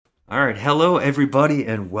All right, hello everybody,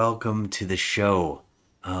 and welcome to the show.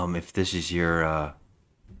 If this is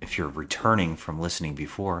if you're returning from listening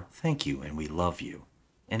before, thank you, and we love you.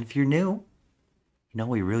 And if you're new,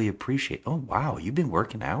 we really appreciate. Oh wow, you've been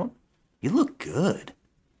working out. You look good.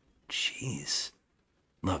 Jeez.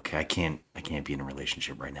 Look, I can't be in a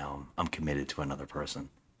relationship right now. I'm committed to another person.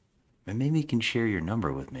 And maybe you can share your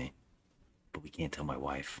number with me, but we can't tell my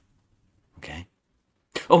wife. Okay?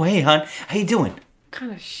 Oh hey, hon, how you doing? What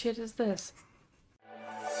kind of shit is this?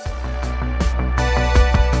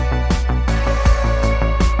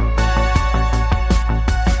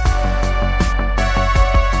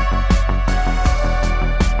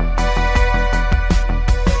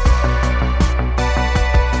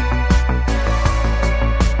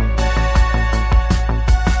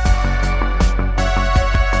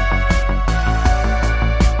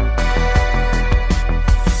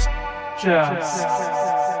 Just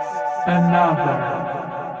another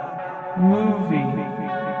movie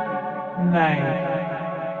night.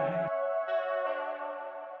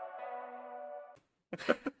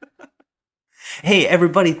 Hey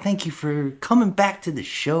everybody, thank you for coming back to the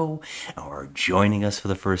show or joining us for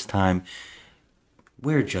the first time.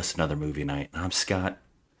 We're Just Another Movie Night. I'm Scott.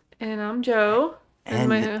 And I'm Joe. And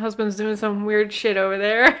my husband's doing some weird shit over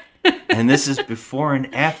there. And this is before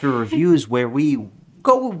and after reviews where we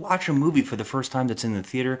go watch a movie for the first time that's in the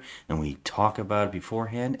theater and we talk about it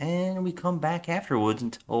beforehand and we come back afterwards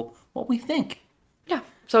and tell what we think. Yeah.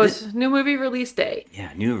 So it's new movie release day.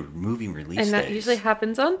 Yeah, new movie release day. And that usually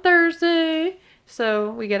happens on Thursday. So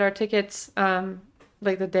we get our tickets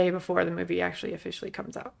like the day before the movie actually officially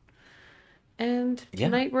comes out. And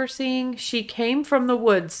tonight we're seeing She Came from the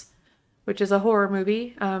Woods, which is a horror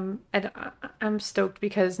movie. And I'm stoked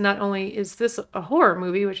because not only is this a horror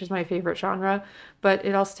movie, which is my favorite genre, but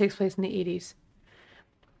it also takes place in the 80s.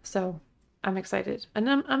 So I'm excited. And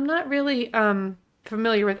I'm not really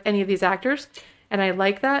familiar with any of these actors, and I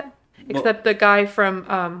like that, except the guy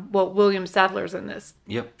from, William Sadler's in this.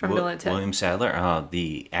 Yep. From Bill and Ted. William Sadler.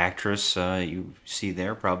 The actress you see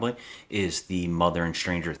there probably is the mother in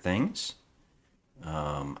Stranger Things.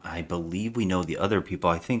 I believe we know the other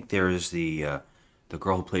people. I think there's the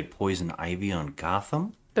girl who played Poison Ivy on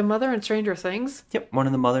Gotham. The mother in Stranger Things? Yep, one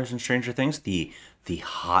of the mothers in Stranger Things. The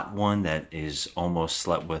hot one that is almost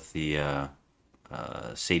slept with the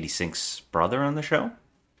Sadie Sink's brother on the show.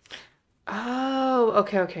 Oh,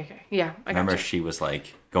 okay. Yeah, I got Remember you. she was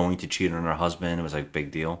like going to cheat on her husband. It was like a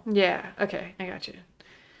big deal. Yeah, okay, I got you.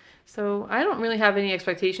 So I don't really have any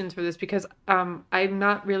expectations for this because I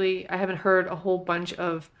haven't heard a whole bunch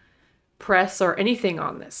of press or anything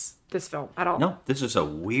on this film at all. No, this is a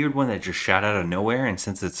weird one that just shot out of nowhere, and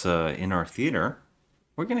since it's in our theater,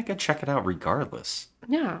 we're gonna go check it out regardless.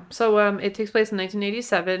 Yeah, so it takes place in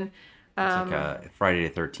 1987. It's like a Friday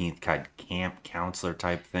the 13th kind of camp counselor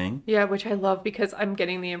type thing. Yeah, which I love because I'm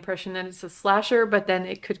getting the impression that it's a slasher, but then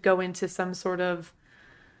it could go into some sort of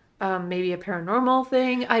maybe a paranormal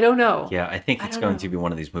thing. I don't know. Yeah, I think it's going to be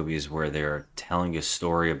one of these movies where they're telling a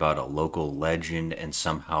story about a local legend and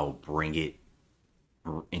somehow bring it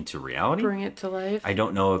into reality. Bring it to life. I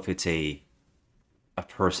don't know if it's a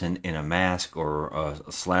person in a mask or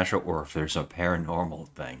a slasher or if there's a paranormal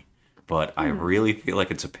thing. But I really feel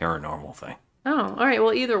like it's a paranormal thing. Oh, all right.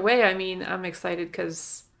 Well, either way, I mean, I'm excited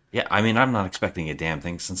because... Yeah, I mean, I'm not expecting a damn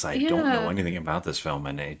thing since I don't know anything about this film,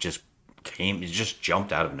 and it just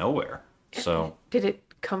jumped out of nowhere. So did it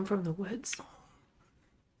come from the woods?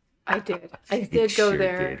 I did go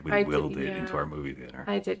there. We willed it into our movie theater.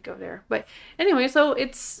 I did go there. But anyway, so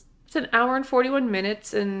it's an hour and 41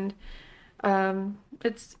 minutes, and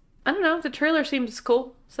it's, I don't know, the trailer seems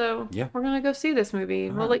cool. So we're going to go see this movie.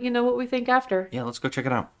 We'll let you know what we think after. Yeah, let's go check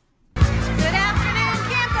it out. Good afternoon,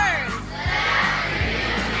 campers!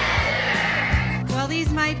 Well, these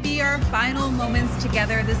might be our final moments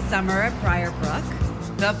together this summer at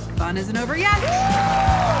Briarbrook. The fun isn't over yet.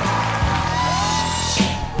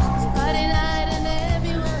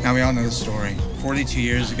 Now, we all know the story. 42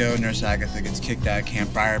 years ago, Nurse Agatha gets kicked out of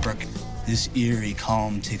Camp Briarbrook. This eerie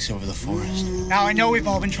calm takes over the forest. Now, I know we've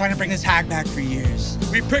all been trying to bring this hag back for years.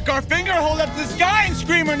 We prick our finger, hold up to the sky, and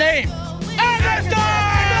scream her name. Agatha!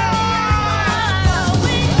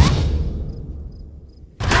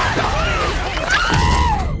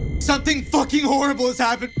 Something fucking horrible has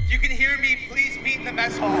happened. If you can hear me, please meet in the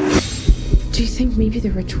mess hall. Do you think maybe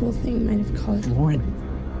the ritual thing might have caused... Lauren,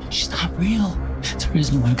 she's not real. There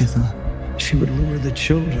is no Agatha. She would lure the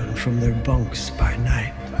children from their bunks by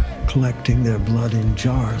night, collecting their blood in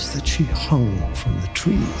jars that she hung from the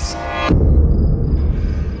trees.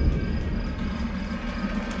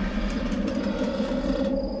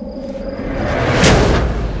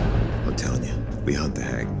 We hunt the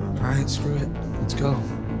hag. All right, screw it. Let's go.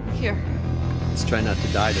 Here. Let's try not to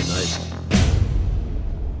die tonight.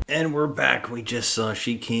 And we're back. We just saw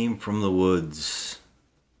She Came from the Woods.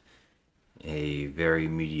 A very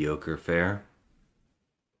mediocre fare.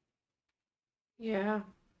 Yeah.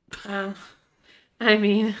 I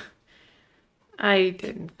mean, I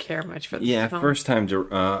didn't care much for this film. First time.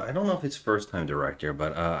 I don't know if it's first time director,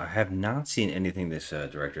 but I have not seen anything this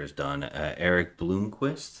director has done. Eric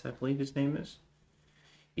Bloomquist, I believe his name is.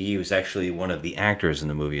 He was actually one of the actors in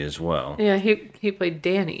the movie as well. Yeah, he played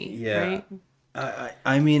Danny. Yeah. Right?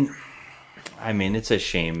 I mean, it's a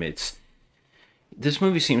shame. This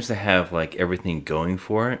movie seems to have like everything going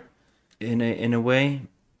for it, in a way.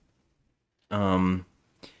 No,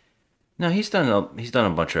 he's done a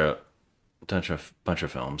bunch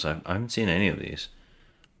of films. I haven't seen any of these.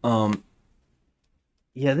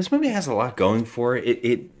 Yeah, this movie has a lot going for it.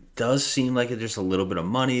 It does seem like there's a little bit of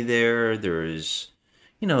money there. There is,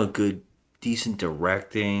 a good, decent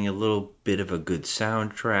directing, a little bit of a good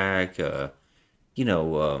soundtrack.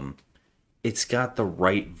 It's got the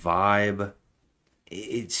right vibe.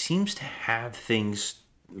 It seems to have things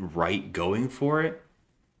right going for it,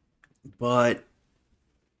 but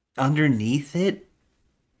underneath it,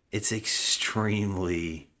 it's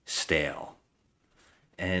extremely stale.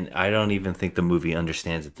 And I don't even think the movie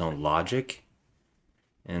understands its own logic.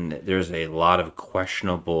 And there's a lot of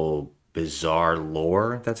questionable, bizarre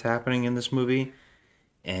lore that's happening in this movie.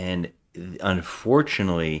 And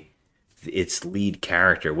unfortunately, its lead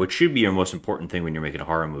character, which should be your most important thing when you're making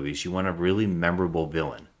horror movies, you want a really memorable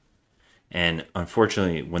villain. And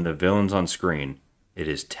unfortunately, when the villain's on screen, it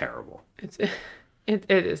is terrible. It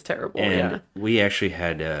is terrible. And we actually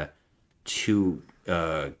had two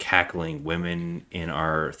cackling women in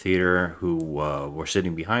our theater who were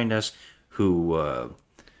sitting behind us, who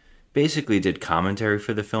basically did commentary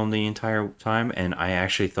for the film the entire time, and I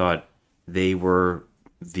actually thought they were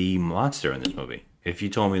the monster in this movie. If you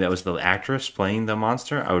told me that was the actress playing the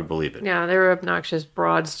monster, I would believe it. Yeah, they were obnoxious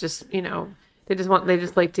broads. Just they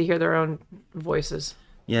just like to hear their own voices.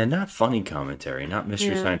 Yeah, not funny commentary, not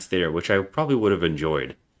Mystery Science Theater, which I probably would have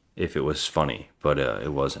enjoyed if it was funny, but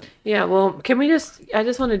it wasn't. Yeah, well, I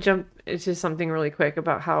just want to jump into something really quick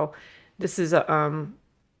about how this is a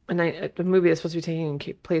movie that's supposed to be taking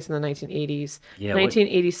place in the 1980s. Yeah,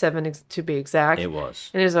 1987 to be exact. It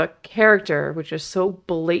was. And there's a character which is so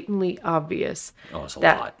blatantly obvious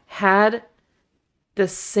that had the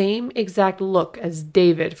same exact look as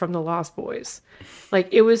David from The Lost Boys. Like,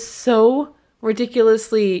 it was so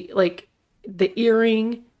ridiculously, like, the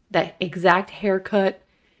earring, that exact haircut.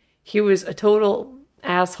 He was a total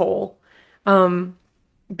asshole.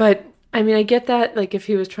 But I mean, I get that, like, if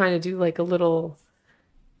he was trying to do like a little,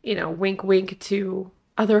 wink wink to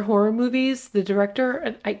other horror movies, the director,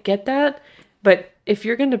 and I get that. But if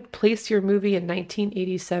you're going to place your movie in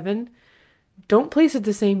 1987, don't place it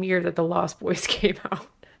the same year that The Lost Boys came out.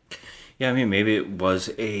 Yeah, I mean, maybe it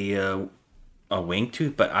was a wink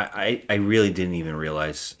to, but I really didn't even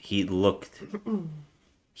realize he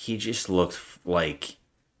just looked like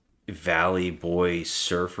Valley Boy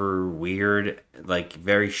surfer, weird, like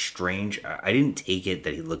very strange. I didn't take it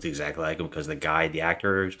that he looked exactly like him because the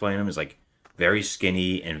actor who's playing him is like very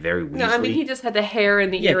skinny and very Weasley. No, I mean, he just had the hair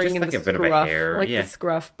and the earring and like the a bit scruff, of a hair. like the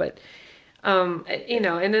scruff, but and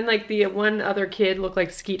then like the one other kid looked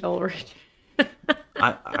like Skeet Ulrich.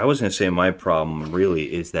 I was going to say my problem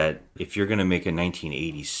really is that if you're going to make a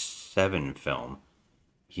 1987 film,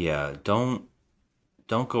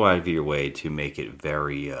 don't go out of your way to make it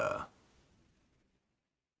very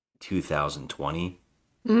 2020.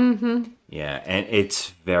 Mm-hmm. Yeah, and it's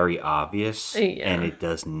very obvious, and it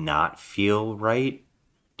does not feel right.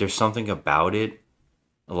 There's something about it.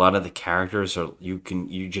 A lot of the characters you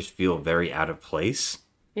just feel very out of place.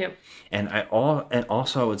 Yep. And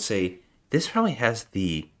also I would say this probably has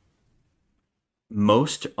the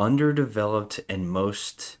most underdeveloped and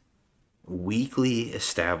most weakly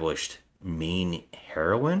established main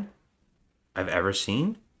heroine I've ever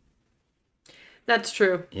seen. That's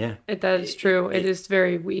true. Yeah. That is true. It is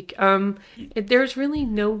very weak. There's really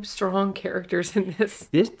no strong characters in this.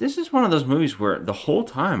 This is one of those movies where the whole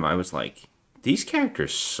time I was like, these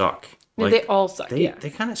characters suck. Like, they all suck.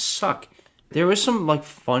 They kind of suck. There was some like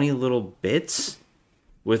funny little bits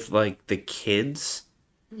with like the kids,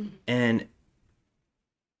 and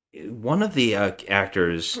one of the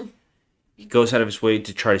actors goes out of his way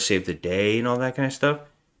to try to save the day and all that kind of stuff.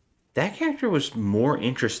 That character was more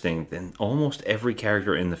interesting than almost every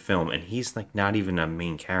character in the film, and he's like not even a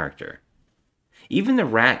main character. Even the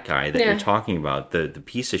rat guy that you're talking about, the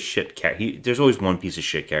piece of shit character. There's always one piece of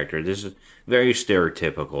shit character. This is very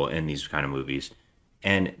stereotypical in these kind of movies,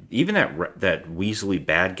 and even that Weasley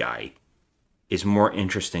bad guy is more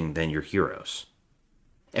interesting than your heroes.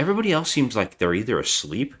 Everybody else seems like they're either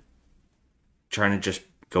asleep, trying to just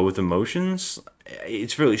go with emotions.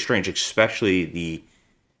 It's really strange, especially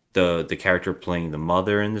the character playing the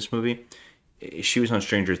mother in this movie. She was on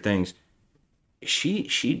Stranger Things.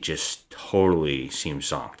 She just totally seems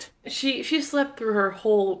zonked. She slept through her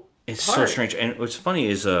whole. It's part. so strange. And what's funny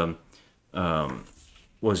is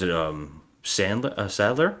was it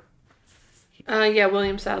Sadler? Yeah,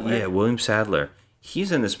 William Sadler. Yeah, William Sadler.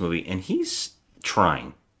 He's in this movie and he's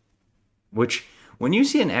trying. Which when you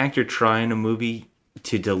see an actor try in a movie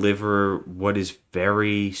to deliver what is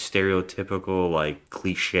very stereotypical, like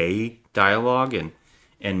cliche dialogue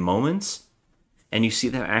and moments, and you see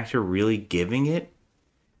that actor really giving it,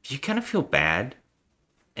 you kind of feel bad.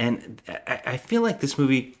 And I feel like this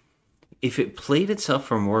movie, if it played itself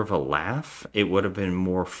for more of a laugh, it would have been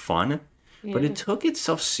more fun. Yeah. But it took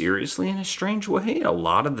itself seriously in a strange way a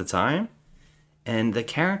lot of the time. And the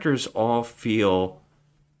characters all feel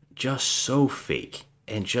just so fake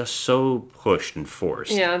and just so pushed and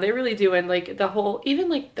forced. Yeah, they really do. And like the whole, even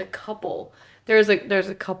like the couple, there's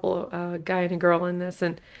a couple, guy and a girl in this,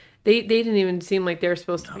 and they didn't even seem like they were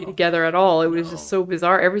supposed to be together at all. It was just so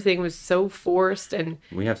bizarre. Everything was so forced. And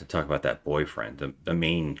we have to talk about that boyfriend, the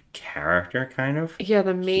main character, kind of. Yeah,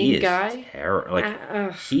 the main guy.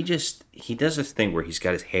 He does this thing where he's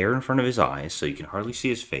got his hair in front of his eyes, so you can hardly see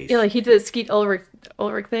his face. Yeah, like he did Skeet Ulrich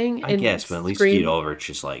thing. I guess, but at least Skeet Ulrich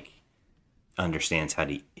just like understands how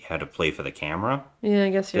to play for the camera. Yeah,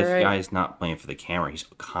 I guess you're right. This guy's not playing for the camera. He's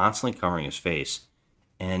constantly covering his face,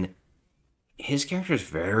 and his character is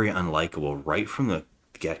very unlikable right from the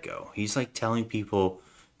get-go. He's like telling people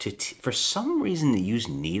for some reason to use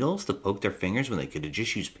needles to poke their fingers when they could have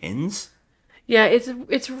just used pins. Yeah,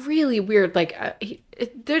 it's really weird. Like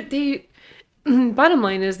bottom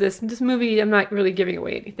line is this movie. I'm not really giving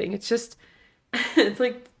away anything. It's just it's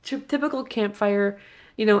like typical campfire.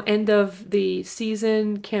 End of the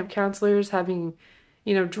season, camp counselors having,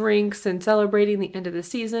 drinks and celebrating the end of the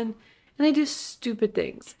season, and they do stupid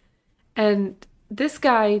things. And this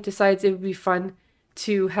guy decides it would be fun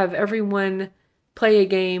to have everyone play a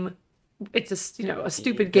game. It's a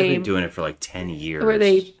stupid game. They've been doing it for like 10 years. Where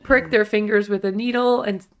they prick their fingers with a needle,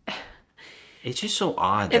 and it's just so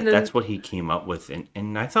odd that that's what he came up with.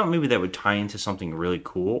 And I thought maybe that would tie into something really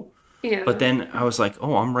cool. Yeah. But then I was like,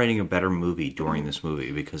 oh, I'm writing a better movie during this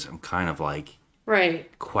movie because I'm kind of like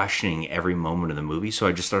questioning every moment of the movie. So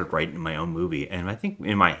I just started writing my own movie. And I think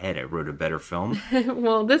in my head I wrote a better film.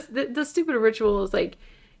 Well, the stupid ritual is like,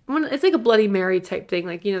 it's like a Bloody Mary type thing.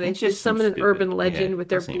 Like, they just summon an urban legend with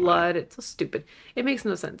their blood. It's so stupid. It makes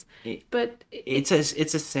no sense. But it's a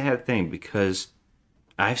sad thing because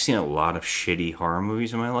I've seen a lot of shitty horror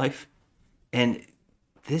movies in my life. And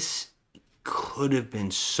this could have been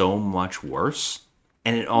so much worse,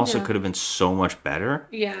 and it also could have been so much better.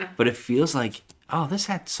 Yeah. But it feels like, oh, this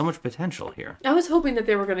had so much potential here. I was hoping that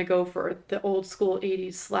they were going to go for the old school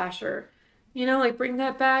 80s slasher. Like bring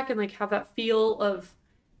that back and like have that feel of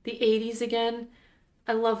the 80s again.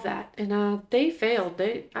 I love that. And they failed.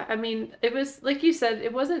 I mean, it was, like you said,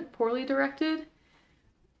 it wasn't poorly directed,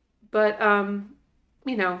 but,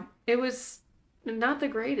 it was not the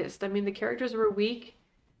greatest. I mean, the characters were weak.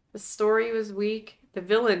 The story was weak. The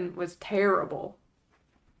villain was terrible.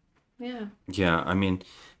 Yeah. Yeah, I mean,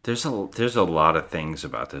 there's a lot of things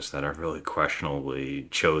about this that are really questionably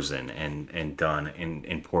chosen and done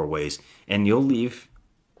in poor ways. And you'll leave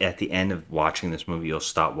at the end of watching this movie, you'll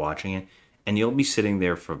stop watching it, and you'll be sitting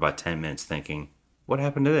there for about 10 minutes thinking, what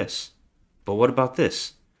happened to this? But what about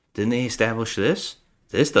this? Didn't they establish this?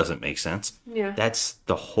 This doesn't make sense. Yeah. That's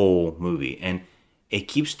the whole movie. And it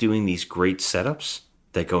keeps doing these great setups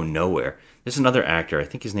that go nowhere. There's another actor, I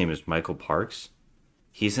think his name is Michael Parks.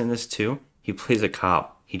 He's in this too. He plays a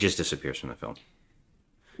cop. He just disappears from the film.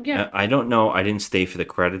 Yeah. I don't know. I didn't stay for the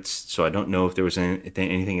credits, so I don't know if there was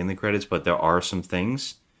anything in the credits, but there are some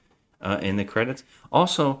things in the credits.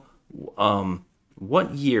 Also,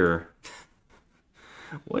 what year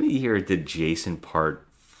did Jason Part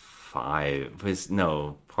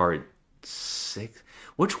 6?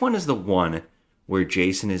 Which one is the one where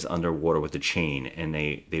Jason is underwater with a chain and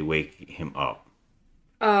they wake him up?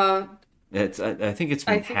 I think it's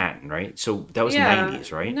Manhattan, right? So that was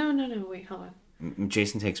 90s, right? No. Wait, hold on.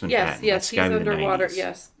 Jason Takes Manhattan. Yes, he's underwater.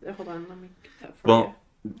 Yes. Hold on, let me get that for you.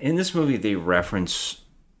 In this movie, they reference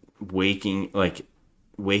waking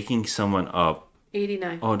someone up.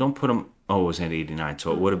 89. Oh, don't put him. Oh, it was in 89,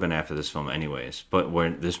 so it would have been after this film anyways. But where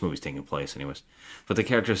this movie's taking place anyways. But the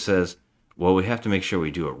character says, well, we have to make sure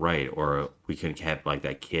we do it right, or we could have like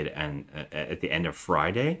that kid and at the end of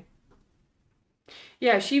Friday.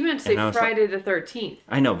 Yeah, she meant to say Friday the 13th.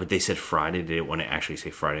 I know, but they said Friday. They didn't want to actually say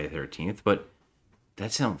Friday the 13th. But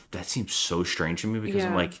that seems so strange to me because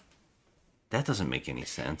I'm like, that doesn't make any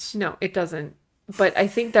sense. No, it doesn't. But I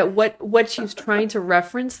think that what she was trying to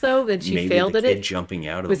reference, though, that she failed at it, jumping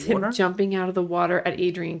out of was the water? him jumping out of the water at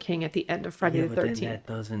Adrian King at the end of Friday the 13th. That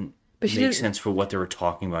doesn't make sense for what they were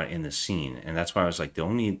talking about in the scene, and that's why I was like, the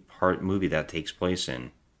only movie that takes place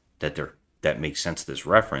in that makes sense to this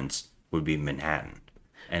reference would be Manhattan,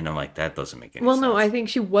 and I'm like, that doesn't make any sense. Well, no, I think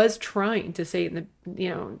she was trying to say in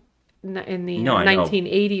the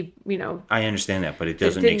 1980, I understand that, but it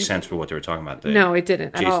doesn't make sense for what they were talking about. No, it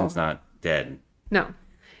didn't. Jason's not dead. No.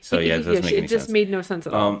 So yeah, it doesn't make any sense. It just made no sense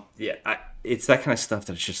at all. Yeah, it's that kind of stuff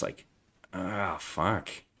that's just like, oh fuck,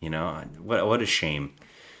 what a shame.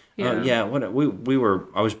 Yeah.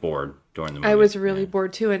 I was bored during the movie. I was really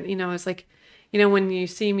bored too, and it's like, when you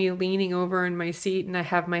see me leaning over in my seat and I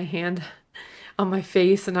have my hand on my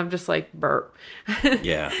face and I'm just like burp.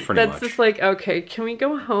 Yeah, pretty That's much. just like, okay, can we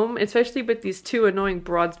go home? Especially with these two annoying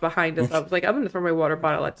broads behind us. I was like, I'm gonna throw my water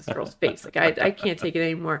bottle at this girl's face. Like I can't take it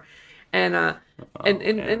anymore. And and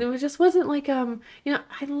it just wasn't like I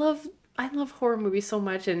love horror movies so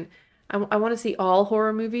much, and I want to see all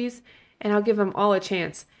horror movies, and I'll give them all a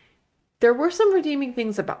chance. There were some redeeming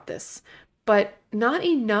things about this, but not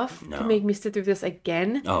enough to make me sit through this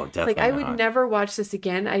again. Oh, definitely. Like I would never watch this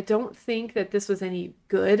again. I don't think that this was any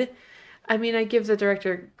good. I mean, I give the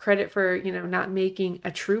director credit for, not making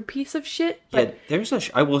a true piece of shit. But yeah,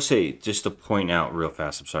 I will say, just to point out real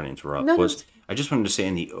fast, I'm sorry to interrupt, I just wanted to say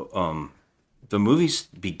in the movie's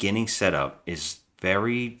beginning setup is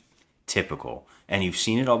very typical, and you've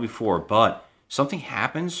seen it all before, but something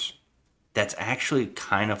happens that's actually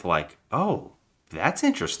kind of like, oh, that's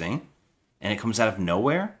interesting, and it comes out of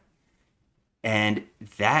nowhere, and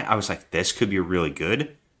that, I was like, this could be really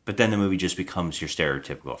good, but then the movie just becomes your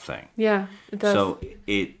stereotypical thing. Yeah, it does. So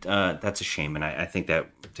that's a shame, and I think that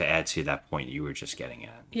to add to that point you were just getting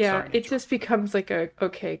at. Yeah, it just becomes like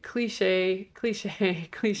cliche.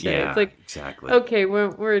 Yeah, it's like, exactly. Okay,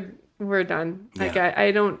 we're done. Like Yeah.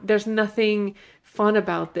 I don't. There's nothing fun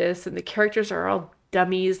about this, and the characters are all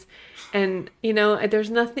dummies, and there's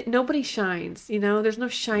nothing. Nobody shines. There's no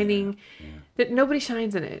shining. That nobody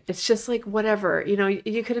shines in it. It's just like whatever.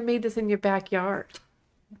 You could have made this in your backyard.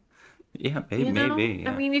 Yeah, maybe.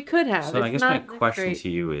 Yeah. I mean, you could have. So I guess my question to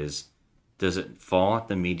you is, does it fall at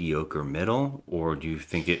the mediocre middle, or do you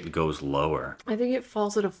think it goes lower? I think it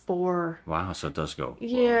falls at a 4. Wow, so it does go lower.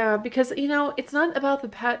 Yeah, because it's not about the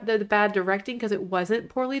bad directing, because it wasn't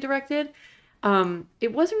poorly directed.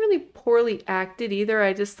 It wasn't really poorly acted either.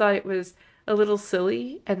 I just thought it was a little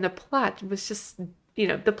silly, and the plot was just,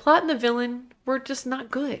 the plot and the villain were just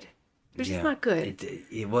not good. They're just not good.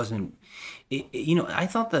 It wasn't. I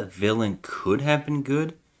thought the villain could have been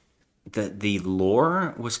good. The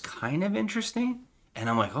lore was kind of interesting, and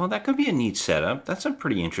I'm like, oh, that could be a neat setup. That's a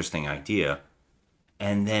pretty interesting idea.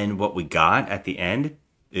 And then what we got at the end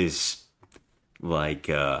is like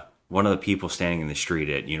one of the people standing in the street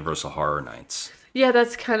at Universal Horror Nights. Yeah,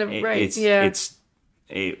 that's kind of right.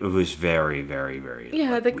 It was very, very, very.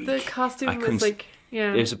 Yeah, like, the costume was like.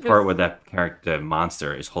 Yeah, there's a part where that character,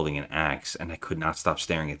 monster, is holding an axe, and I could not stop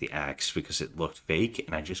staring at the axe because it looked fake,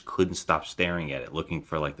 and I just couldn't stop staring at it, looking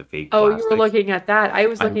for like the fake plastic. You were looking at that. I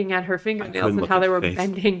was looking at her fingernails and how they were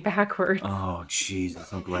bending backwards. Oh, jeez, I'm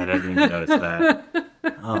so glad I didn't even notice that.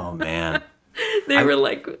 Oh man, they were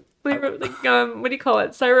like, what do you call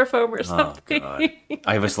it, styrofoam or something? Oh, God.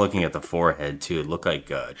 I was looking at the forehead too. It looked like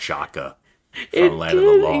Chaka from Land of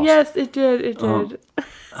the Lost. Yes, it did. It did.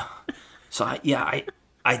 So I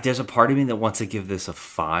there's a part of me that wants to give this a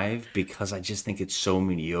 5 because I just think it's so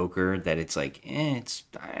mediocre that it's like, it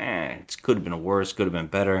could have been worse, could have been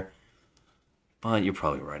better. But you're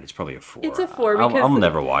probably right. It's probably a 4. It's a 4 because I'll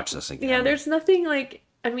never watch this again. Yeah, there's nothing like.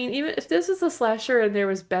 I mean, even if this was a slasher and there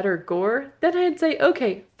was better gore, then I'd say,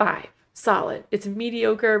 okay, 5, solid. It's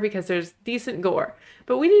mediocre because there's decent gore,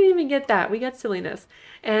 but we didn't even get that. We got silliness,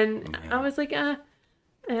 and I was like,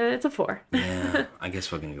 it's a 4. Yeah, I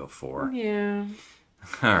guess we're gonna go 4. Yeah.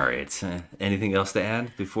 All right. Anything else to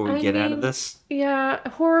add before we get out of this? Yeah,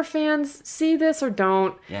 horror fans, see this or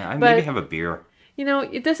don't. Yeah, maybe have a beer.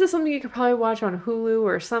 This is something you could probably watch on Hulu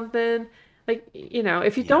or something. Like,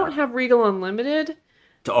 if you don't have Regal Unlimited,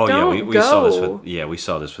 Oh Don't yeah, we saw this go. with we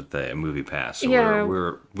saw this with the Movie Pass. So Yeah.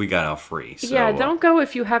 we got out free. So, Yeah, don't go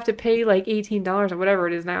if you have to pay like $18 or whatever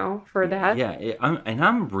it is now for that. Yeah,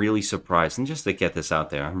 I'm really surprised, and just to get this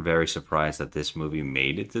out there, I'm very surprised that this movie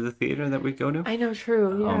made it to the theater that we go to. I know,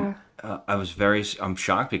 true. Yeah. I'm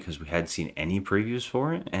shocked because we hadn't seen any previews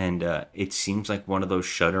for it, and it seems like one of those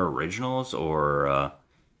Shudder originals or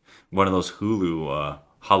one of those Hulu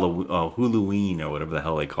Huluween or whatever the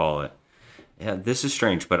hell they call it. Yeah, this is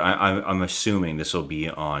strange, but I'm assuming this will be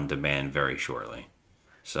on demand very shortly.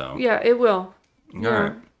 So Yeah, it will. all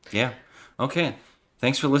right, yeah, okay.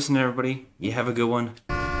 Thanks for listening, everybody. You have a good one.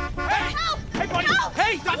 Hey, buddy!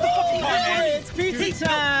 Hey, stop the fucking car, man! It's pizza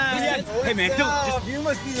time! Hey, man, don't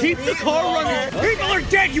just keep the car running. People are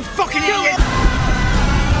dead, you fucking idiot!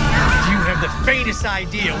 You have the faintest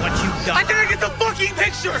idea what you've done. I didn't get the fucking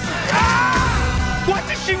picture! Ah! What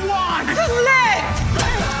does she want? The leg!